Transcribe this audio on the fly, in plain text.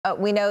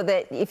We know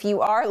that if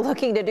you are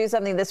looking to do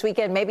something this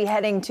weekend, maybe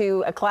heading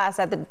to a class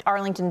at the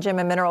Arlington Gym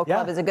and Mineral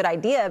Club is a good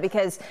idea,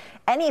 because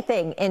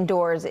anything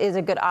indoors is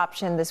a good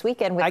option this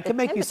weekend. I can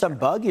make you some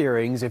bug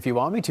earrings if you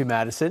want me to,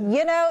 Madison.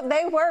 You know,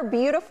 they were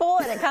beautiful,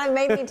 and it kind of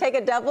made me take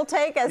a double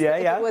take as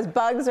if it was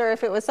bugs or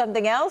if it was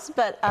something else.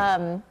 But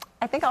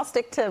I think I'll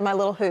stick to my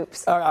little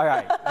hoops. All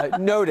right.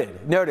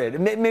 Noted.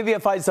 Maybe I'll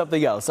find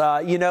something else.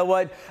 You know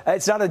what?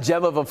 It's not a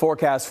gem of a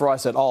forecast for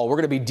us at all. We're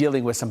going to be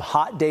dealing with some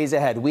hot days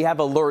ahead. We have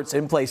alerts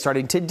in place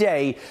starting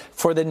today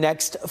for the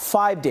next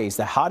 5 days,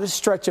 the hottest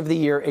stretch of the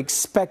year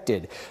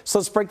expected. So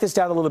let's break this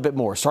down a little bit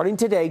more. Starting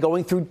today,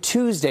 going through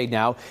Tuesday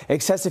now,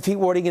 excessive heat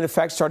warning in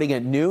effect starting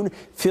at noon.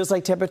 Feels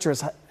like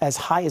temperatures as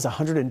high as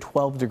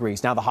 112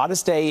 degrees. Now, the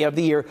hottest day of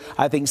the year,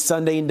 I think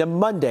Sunday into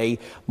Monday.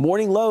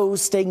 Morning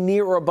lows staying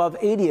near or above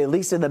 80, at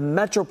least in the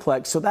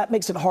Metroplex, so that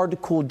makes it hard to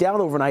cool down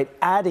overnight,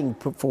 adding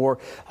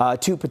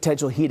to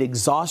potential heat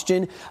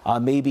exhaustion,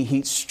 maybe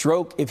heat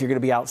stroke if you're going to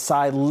be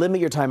outside.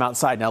 Limit your time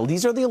outside. Now,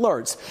 these are the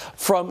alerts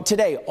from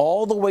today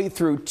all the way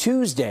through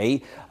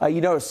Tuesday. You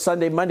know,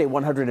 Sunday, Monday,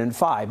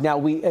 105. Now,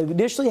 we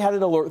initially had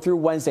an alert through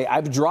Wednesday.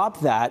 I've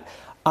dropped that.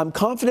 I'm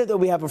confident that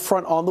we have a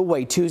front on the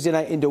way Tuesday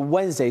night into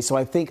Wednesday, so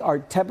I think our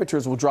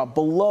temperatures will drop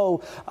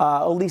below,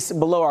 at least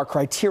below our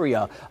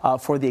criteria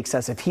for the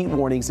excessive heat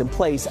warnings in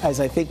place, as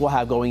I think we'll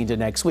have going into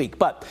next week.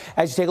 But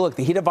as you take a look,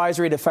 the heat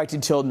advisory in effect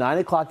until 9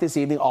 o'clock this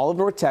evening, all of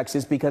North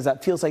Texas, because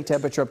that feels like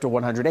temperature up to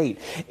 108.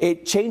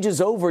 It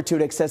changes over to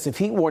an excessive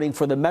heat warning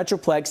for the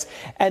Metroplex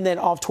and then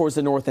off towards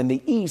the north and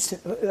the east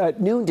at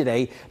noon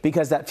today,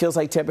 because that feels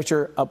like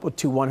temperature up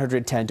to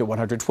 110 to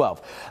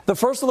 112. The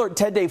first alert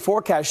 10-day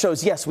forecast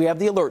shows, yes, we have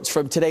the alerts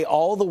from today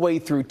all the way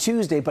through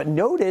Tuesday, but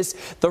notice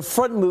the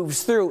front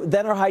moves through,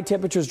 then our high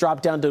temperatures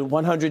drop down to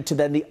 100 to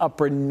then the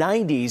upper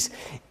 90s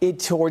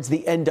towards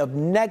the end of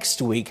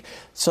next week.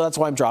 So that's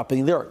why I'm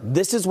dropping the alert.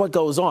 This is what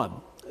goes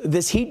on.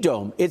 This heat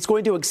dome, it's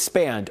going to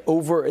expand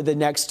over the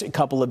next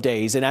couple of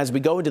days. And as we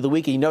go into the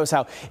weekend, you notice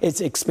how it's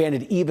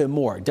expanded even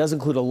more. It does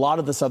include a lot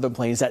of the southern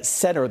plains that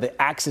center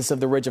the axis of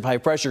the ridge of high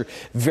pressure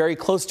very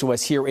close to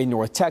us here in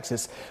North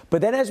Texas.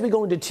 But then as we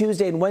go into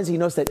Tuesday and Wednesday, you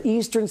notice that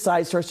eastern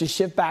side starts to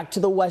shift back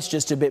to the west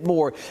just a bit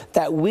more.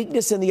 That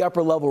weakness in the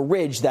upper level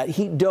ridge, that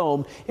heat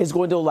dome, is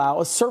going to allow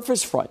a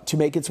surface front to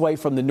make its way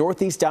from the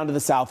northeast down to the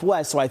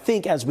southwest. So I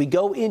think as we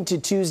go into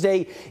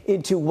Tuesday,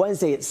 into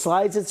Wednesday, it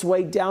slides its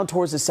way down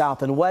towards the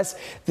south and west.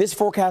 This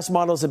forecast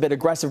model is a bit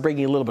aggressive,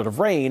 bringing a little bit of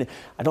rain.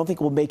 I don't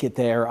think we'll make it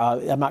there.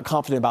 I'm not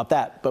confident about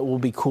that, but we'll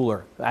be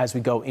cooler as we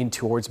go in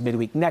towards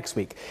midweek next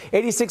week.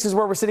 86 is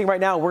where we're sitting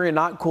right now. We're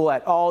not cool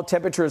at all.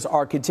 Temperatures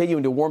are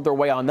continuing to warm their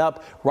way on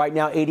up. Right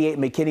now, 88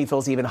 in McKinney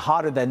feels even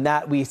hotter than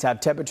that. We have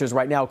temperatures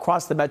right now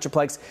across the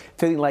Metroplex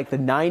feeling like the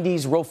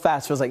 90s real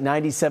fast. Feels like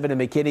 97 in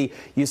McKinney.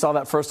 You saw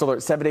that first alert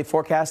 7-day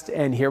forecast,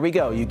 and here we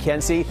go. You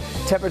can see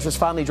temperatures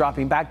finally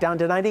dropping back down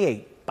to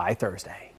 98 by Thursday.